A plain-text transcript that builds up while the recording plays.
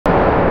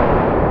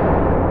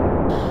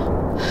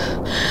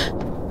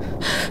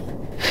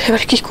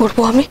এবার কি করব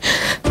আমি?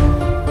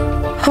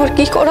 আমার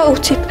কি করা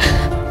উচিত?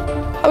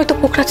 আমি তো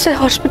পোখরাজের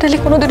হসপিটালে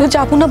কোনোদিনও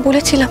যাবো না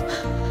বলেছিলাম।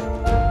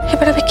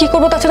 এবার আমি কি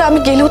করবো? তাছাড়া আমি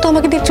গেলেও তো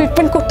আমাকে দিয়ে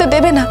ট্রিটমেন্ট করতে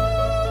দেবে না।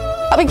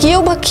 আমি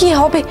গিয়েও বা কি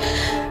হবে?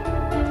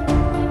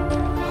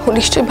 ও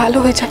নিশ্চয়ই ভালো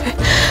হয়ে যাবে,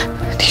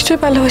 নিশ্চয়ই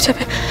ভালো হয়ে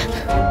যাবে।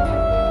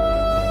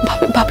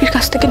 ভাবির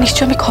কাছ থেকে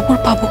নিশ্চয়ই আমি খবর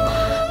পাবো।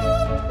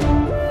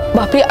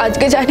 ভাবি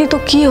আজকে যায়নি তো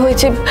কি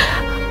হয়েছে,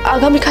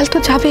 আগামীকাল তো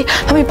যাবে।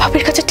 আমি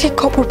ভাবির কাছে ঠিক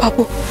খবর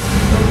পাবো।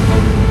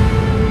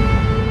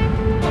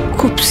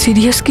 খুব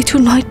সিরিয়াস কিছু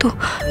নয় তো?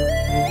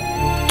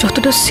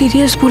 যতটা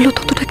সিরিয়াস বললো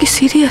ততটা কি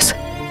সিরিয়াস?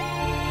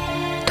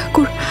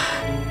 ঠাকুর,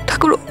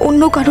 ঠাকুর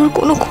অন্য কারোর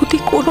কোনো ক্ষতি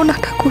করো না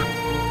ঠাকুর।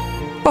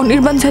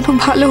 অনির্বাণ যেন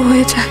ভালো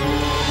হয়ে যায়।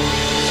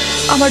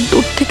 আমার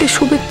দূর থেকে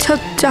শুভেচ্ছা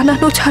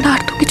জানানো ছাড়া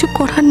আর তো কিছু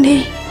করার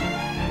নেই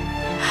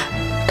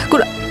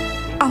ঠাকুর।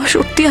 আমার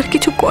সত্যি আর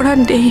কিছু করার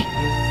নেই।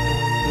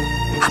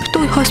 আমি তো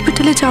ওই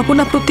হসপিটালে যাব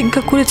না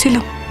প্রতিজ্ঞা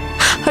করেছিলাম।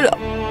 আর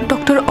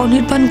ডক্টর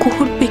অনির্বাণ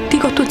গুহর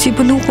ব্যক্তিগত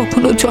জীবনেও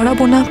কখনো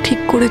জড়াবো না ঠিক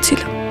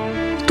করেছিলাম।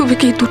 তুমি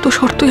কি দুটো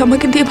শর্তই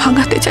আমাকে দিয়ে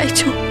ভাঙাতে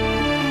চাইছো?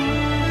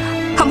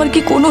 আমার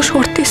কি কোনো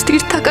শর্তে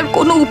স্থির থাকার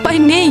কোনো উপায়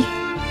নেই?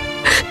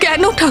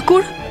 কেন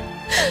ঠাকুর,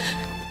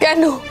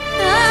 কেন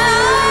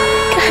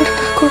কেন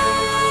ঠাকুর?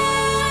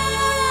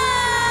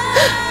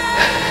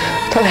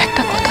 তবে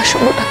একটা কথা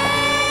শোনো ঠাকুর,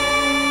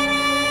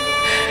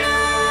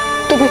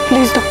 তুমি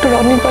প্লিজ ডক্টর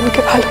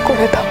অনির্বাণকে ভালো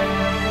করে দাও।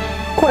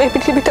 ওর এই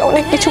পৃথিবীতে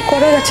অনেক কিছু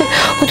করার আছে।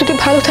 ও যদি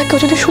ভালো থাকে, ও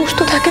যদি সুস্থ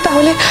থাকে,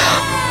 তাহলে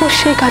ও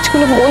সেই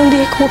কাজগুলো মন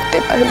দিয়ে করতে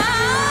পারবে।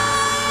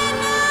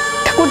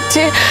 ঠাকুর,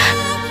 যে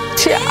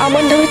যে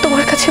আমার নামে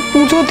তোমার কাছে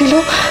পুজো দিল,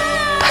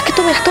 তাকে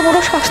তুমি এত বড়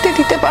শাস্তি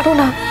দিতে পারো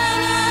না,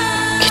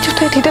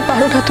 কিছুতেই দিতে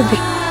পারো না তুমি।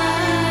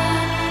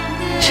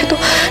 সে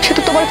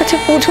তো তোমার কাছে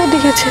পুজো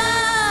দিয়েছে,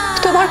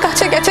 তোমার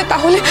কাছে গেছে,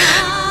 তাহলে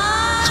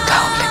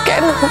তাহলে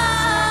কেন?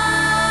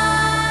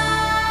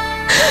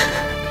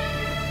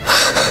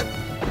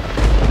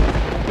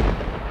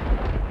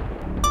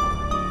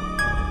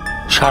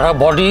 সারা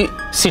বডি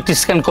সিটি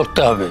স্ক্যান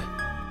করতে হবে।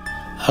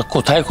 আর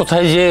কোথায়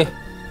কোথায় যে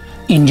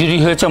ইনজুরি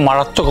হয়েছে,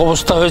 মারাত্মক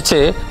অবস্থা হয়েছে।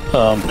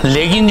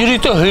 লেগ ইনজুরি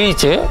তো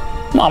হয়েছে,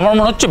 আমার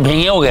মনে হচ্ছে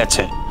ভেঙেও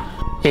গেছে।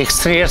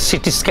 এক্সরে আর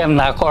সিটি স্ক্যান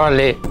না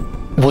করালে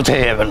বোঝা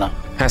যাবে না।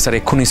 হ্যাঁ স্যার,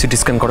 এক্ষুনি সিটি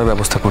স্ক্যান করার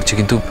ব্যবস্থা করছি,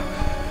 কিন্তু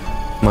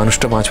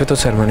মানুষটা বাঁচবে তো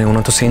স্যার? মানে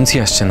ওনার তো সেন্সই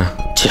আসছে না।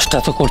 চেষ্টা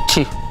তো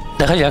করছি,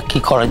 দেখা যাক কি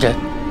করা যায়।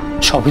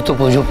 সবই তো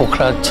বোঝো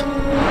পোখরাজ।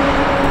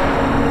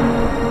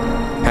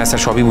 হ্যাঁ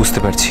স্যার, সবই বুঝতে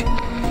পারছি,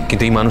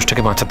 কিন্তু এই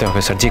মানুষটাকে বাঁচাতে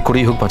হবে স্যার, যে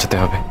করেই হোক বাঁচাতে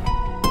হবে।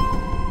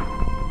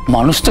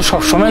 মানুষ তো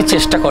সবসময়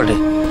চেষ্টা করে,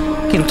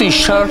 কিন্তু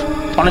ঈশ্বর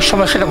অনেক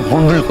সময় সেটা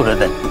ভুল করে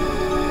দেয়।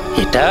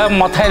 এটা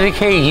মাথায়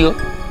রেখে এগিয়েও,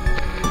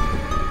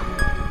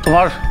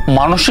 তোমার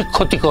মানসিক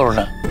ক্ষতি করো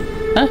না।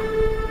 হ্যাঁ,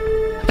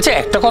 আচ্ছা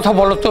একটা কথা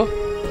বলো তো,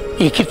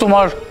 এ কি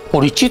তোমার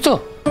পরিচিত?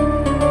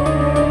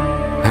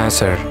 হ্যাঁ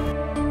স্যার।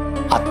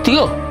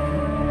 আত্মীয়?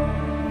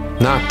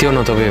 না, আত্মীয়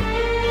না, তবে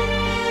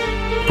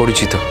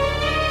পরিচিত।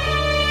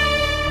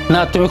 না,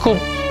 তুমি খুব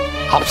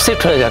আপসেট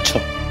হয়ে গেছো।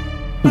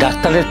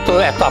 ডাক্তারের তো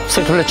এত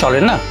আপসেট হলে চলে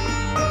না,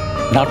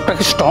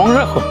 নার্ভটাকে স্ট্রং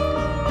রাখো।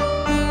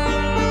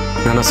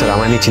 না না স্যার,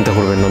 আমায় নিয়ে চিন্তা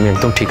করবেন না, আমি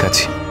একদম ঠিক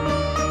আছি।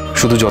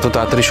 শুধু যত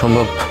তাড়াতাড়ি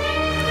সম্ভব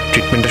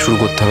ট্রিটমেন্টটা শুরু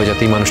করতে হবে,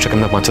 যাতে এই মানুষটাকে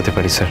আমরা বাঁচাতে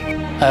পারি স্যার।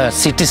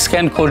 সিটি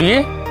স্ক্যান করিয়ে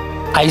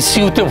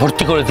আইসিইউতে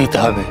ভর্তি করে দিতে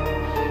হবে,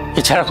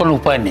 এছাড়া কোনো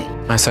উপায় নেই।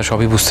 হ্যাঁ স্যার,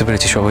 সবই বুঝতে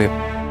পেরেছি। সবাই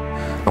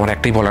আমার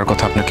একটাই বলার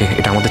কথা আপনাকে,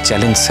 এটা আমাদের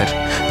চ্যালেঞ্জ স্যার,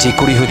 যে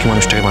করেই হোক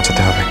মানুষটাকে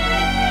বাঁচাতে হবে।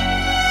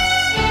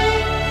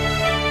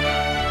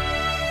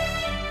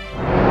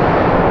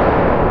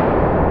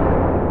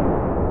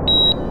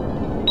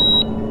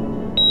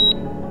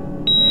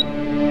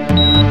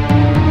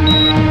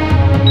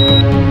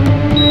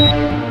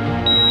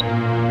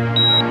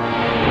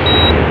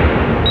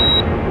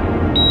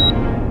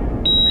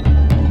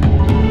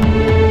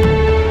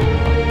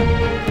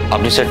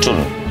 আপনি স্যার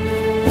চলুন,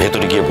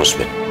 ভেতরে গিয়ে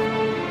বসবেন।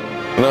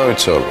 না,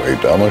 ইটস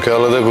অলরাইট, আমাকে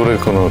আলাদা করে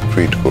কোনো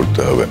ট্রিট করতে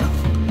হবে না।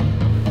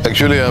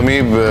 অ্যাকচুয়ালি আমি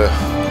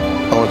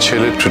আমার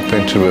ছেলের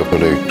ট্রিটমেন্টের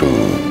ব্যাপারে একটু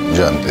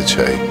জানতে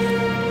চাই।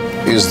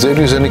 Is there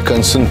is any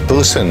concern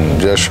person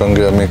যার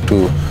সঙ্গে আমি একটু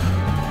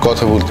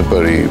কথা বলতে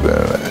পারি?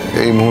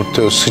 এই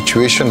মুহূর্তে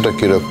সিচুয়েশনটা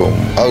কিরকম?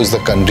 How is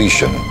the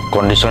condition?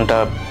 কন্ডিশনটা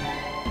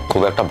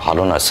খুব একটা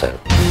ভালো না স্যার।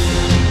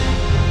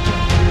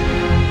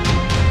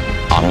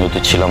 আমিও তো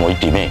ছিলাম ওই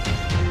টিমে,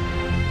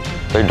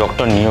 তাই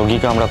ডক্টর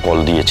নিয়োগীকে আমরা কল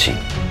দিয়েছি।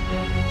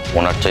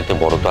 ওনার চাইতে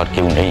বড় তো আর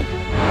কেউ নেই।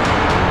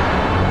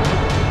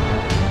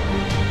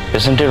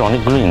 পেশেন্টের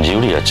অনেকগুলো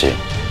ইনজিউরি আছে,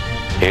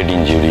 হেড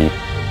ইনজিউরি,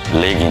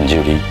 লেগ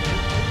ইনজিউরি,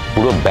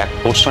 পুরো ব্যাক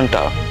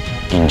পোর্শনটা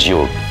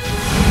ইনজিওর্ড।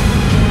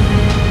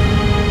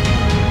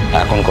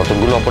 এখন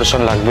কতগুলো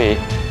অপারেশন লাগবে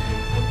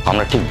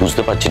আমরা ঠিক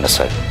বুঝতে পারছি না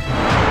স্যার।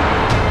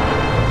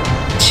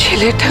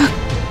 ছেলেটা,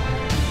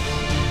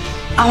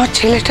 আমার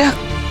ছেলেটা।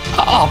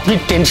 আপনি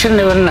টেনশন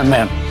নেবেন না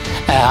ম্যাম,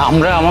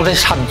 আমরা আমাদের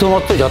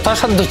সাধ্যমতো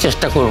যথাসাধ্য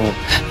চেষ্টা করব।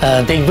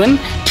 দেখবেন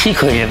ঠিক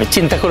হয়ে যাবে,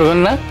 চিন্তা করবেন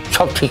না,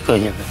 সব ঠিক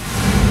হয়ে যাবে।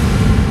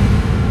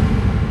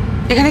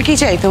 এখানে কি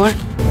চাই তোমার?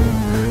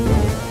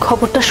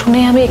 খবরটা শুনে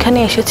আমি এখানে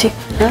এসেছি।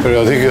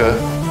 রাধিকা,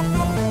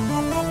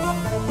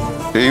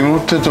 এই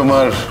মুহূর্তে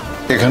তোমার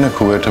এখানে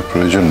খুব একটা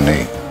প্রয়োজন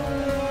নেই,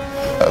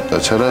 আর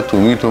তাছাড়া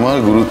তুমি তোমার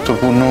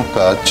গুরুত্বপূর্ণ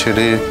কাজ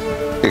ছেড়ে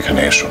এখানে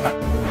এসো না।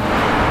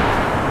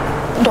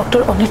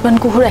 ডক্টর অনির্বাণ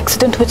গুহর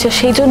অ্যাক্সিডেন্ট হয়েছে,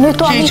 সেই জন্যই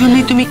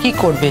তুমি কি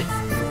করবে,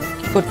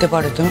 কি করতে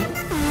পারো তুমি?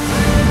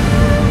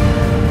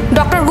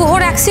 ডক্টর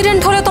গুহর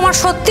অ্যাক্সিডেন্ট হলে তোমার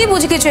সত্যি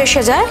বুঝি কিছু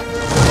এসে যায়?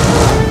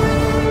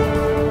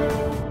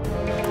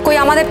 কই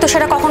আমাদের তো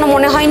সেটা কখনো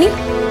মনে হয়নি।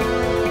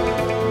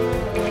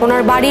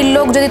 ওনার বাড়ির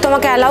লোক যদি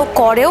তোমাকে অ্যালাউ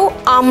করেও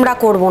আমরা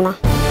করব না।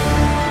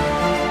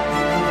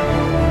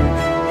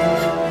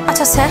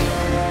 আচ্ছা স্যার,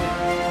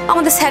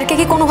 আমাদের স্যারকে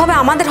কি কোনোভাবে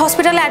আমাদের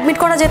হসপিটালে অ্যাডমিট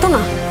করা যেত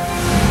না?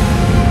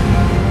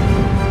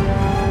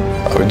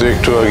 আমি তো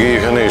একটু আগে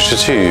এখানে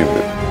এসেছি,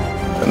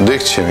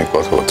 দেখছি আমি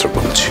কথাবার্তা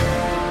বলছি।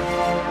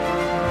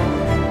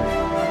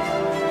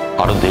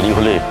 আরো দেরি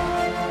হলে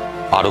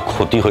আরো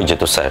ক্ষতি হয়ে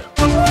যেত স্যার।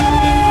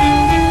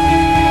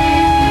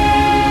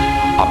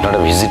 আপনারা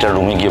ভিজিটার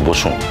রুমে গিয়ে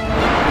বসুন।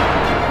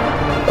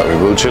 আমি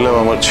বলছিলাম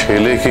আমার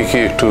ছেলেকে কি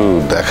একটু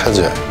দেখা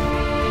যায়?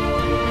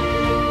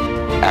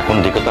 এখন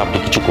দেখে তো আপনি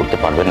কিছু করতে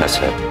পারবেন না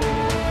স্যার।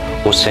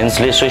 ও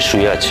সেন্সলেস হয়ে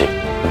শুয়ে আছে।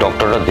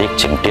 ডক্টররা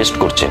দেখছেন, টেস্ট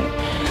করছেন,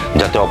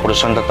 যাতে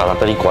অপারেশনটা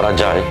তাড়াতাড়ি করা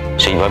যায়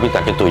সেইভাবেই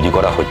তাকে তৈরি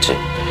করা হচ্ছে।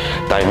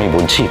 তাই আমি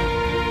বলছি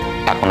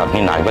এখন আপনি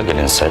নাইবা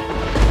গেলেন স্যার।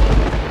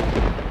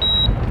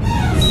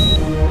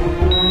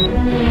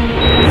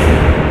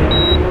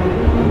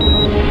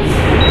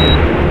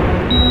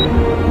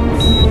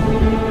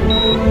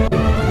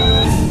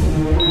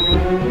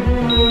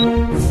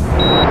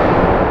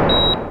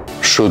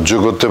 সহ্য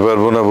করতে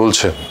পারবো না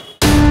বলছেন?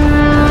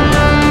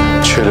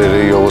 ছেলের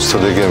এই অবস্থা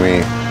দেখে আমি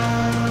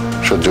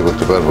সহ্য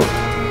করতে পারবো?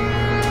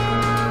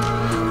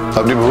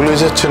 আপনি ভুলে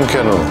যাচ্ছেন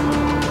কেন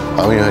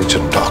আমি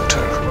একজন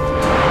ডক্টর।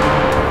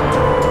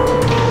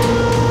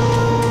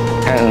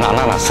 না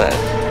না না স্যার,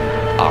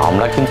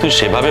 আমরা কিন্তু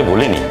সেভাবে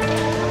বলিনি।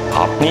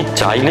 আপনি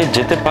চাইলে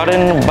যেতে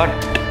পারেন, বাট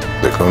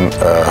দেখুন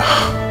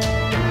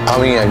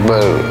আমি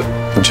একবার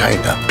যাই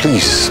না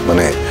প্লিজ,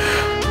 মানে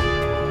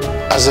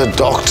অ্যাজ আ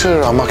ডক্টর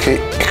আমাকে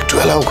একটু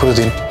অ্যালাউ করে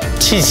দিন।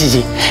 জি জি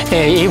জি,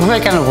 এইভাবে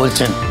কেন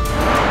বলছেন?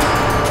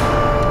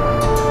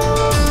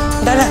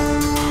 দাদা,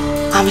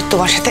 আমি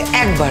তোমার সাথে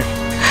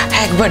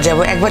একবার যাব,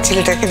 একবার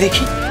ছেলেটাকে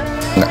দেখি।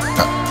 না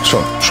না,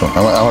 শোন শোন,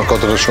 আমার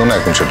কথাটা শোন,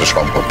 এখন সেটা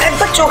সম্ভব।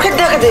 একবার চোখের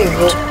দেখা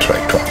দেখবো। Try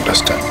to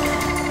understand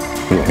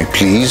Rumi,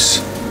 please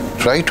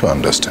try to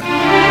understand.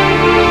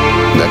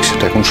 দেখ,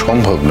 সেটা এখন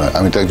সম্ভব না।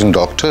 আমি তো একজন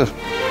ডক্টর,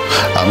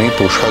 আমি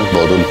পোশাক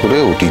বদল করে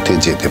ওটিতে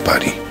যেতে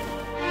পারি।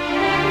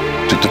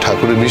 তুই তো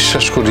ঠাকুরে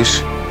বিশ্বাস করিস,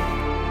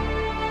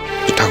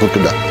 ঠাকুরকে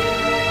ডাক,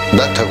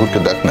 ঠাকুরকে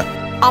ডাক না।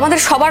 আমাদের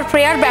সবার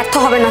প্রেয়ার ব্যর্থ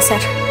হবে না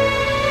স্যার।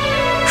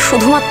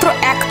 শুধুমাত্র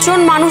একজন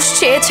মানুষ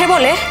চেয়েছে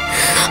বলে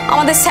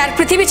আমাদের স্যার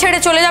পৃথিবী ছেড়ে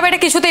চলে যাবে, এটা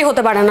কিছুতেই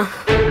হতে পারে না।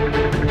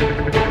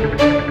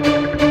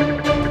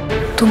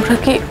 তোমরা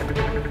কি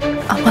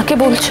আমাকে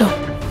বলছো?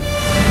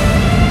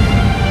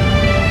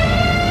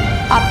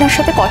 আপনার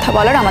সাথে কথা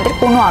বলার আমাদের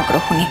কোনো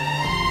আগ্রহ নেই,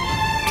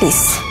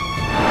 প্লিজ।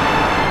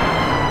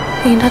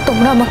 এই না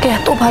তোমরা আমাকে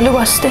এত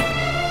ভালোবাসতে।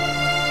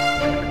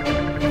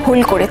 ভুল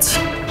করেছি,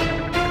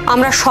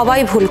 আমরা সবাই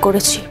ভুল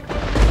করেছি।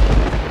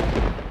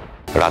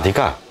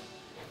 রাধিকা,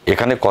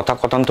 এখানে কথা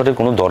কথান্তরের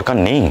কোনো দরকার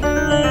নেই।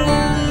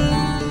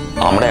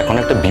 আমরা এখন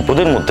একটা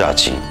বিপদের মধ্যে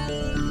আছি।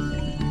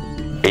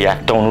 এই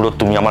একটা অনুরোধ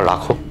তুমি আমার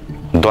রাখো,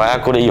 দয়া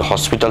করে এই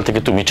হসপিটাল থেকে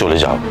তুমি চলে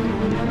যাও।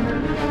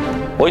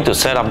 ওই তো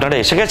স্যার, আপনারা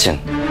এসে গেছেন।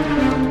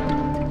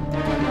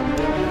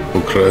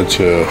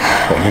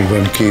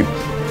 অনির্বাণ কি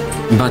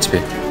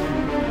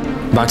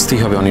বাঁচতেই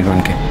হবে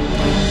অনির্বাণকে।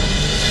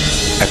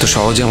 এত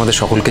সহজে আমাদের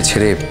সকলকে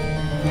ছেড়ে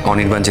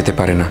অনির্বাণ যেতে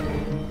পারে না,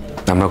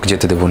 আমরা ওকে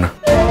যেতে দেব না।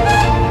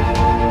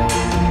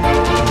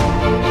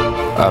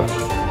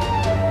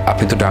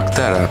 আপনি তো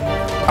ডাক্তার,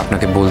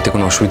 আপনাকে বলতে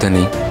কোনো অসুবিধা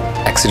নেই।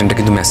 অ্যাক্সিডেন্টটা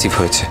কিন্তু ম্যাসিভ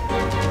হয়েছে,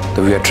 তো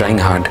উই আর ট্রাইং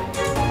হার্ড।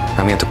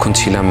 আমি এতক্ষণ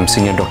ছিলাম,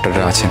 সিনিয়র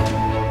ডক্টররা আছেন,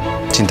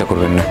 চিন্তা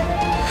করবেন না।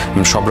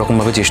 আমি সব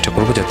রকমভাবে চেষ্টা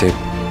করব যাতে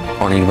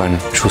অনির্বাণ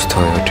সুস্থ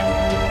হয়ে ওঠে।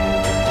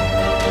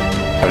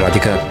 আর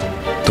রাধিকা,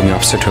 তুমি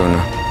আপসেট হও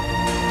না,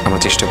 আমরা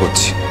চেষ্টা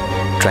করছি,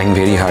 ট্রাইং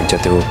ভেরি হার্ড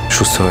যাতে ও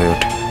সুস্থ হয়ে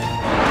ওঠে।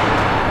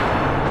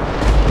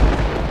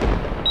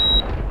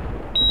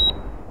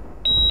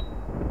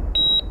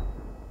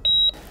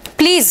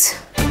 প্লিজ,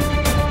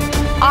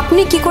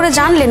 আপনি কি করে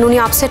জানলেন উনি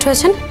আপসেট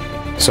হয়েছেন?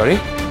 সরি?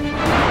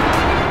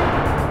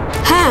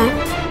 হ্যাঁ,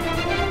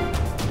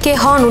 কে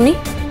হন উনি?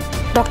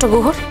 ডক্টর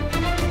গুহর?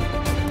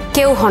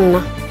 কেউ হন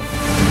না।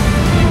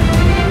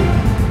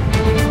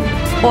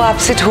 ও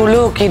আপসেট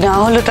হলো কি না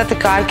হলো তাতে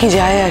কার কি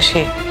যায়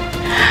আসে?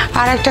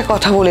 আর একটা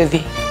কথা বলে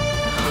দিই,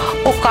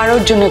 ও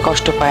কারোর জন্য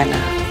কষ্ট পায় না,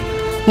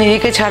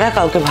 নিজেকে ছাড়া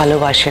কাউকে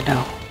ভালোবাসে না।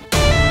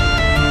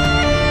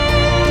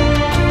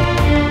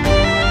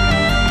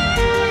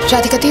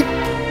 রাধিকাদি,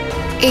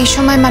 এই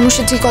সময়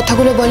মানুষের যে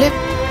কথাগুলো বলে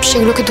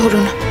সেগুলোকে ধরো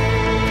না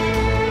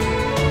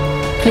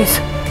প্লিজ।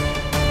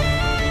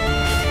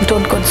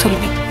 Don't console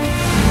me.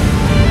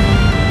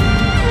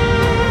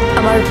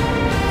 আমার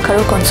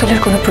কারোর কনসোলের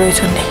কোনো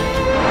প্রয়োজন নেই,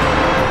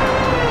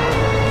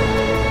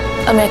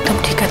 আমি একদম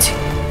ঠিক আছি।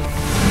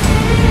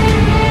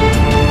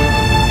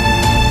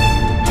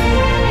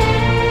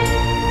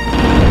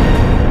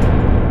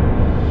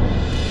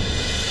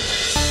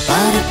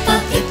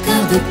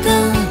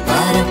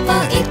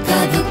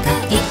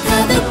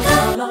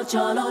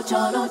 cholo,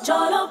 cholo,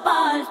 cholo,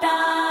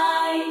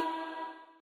 paltai.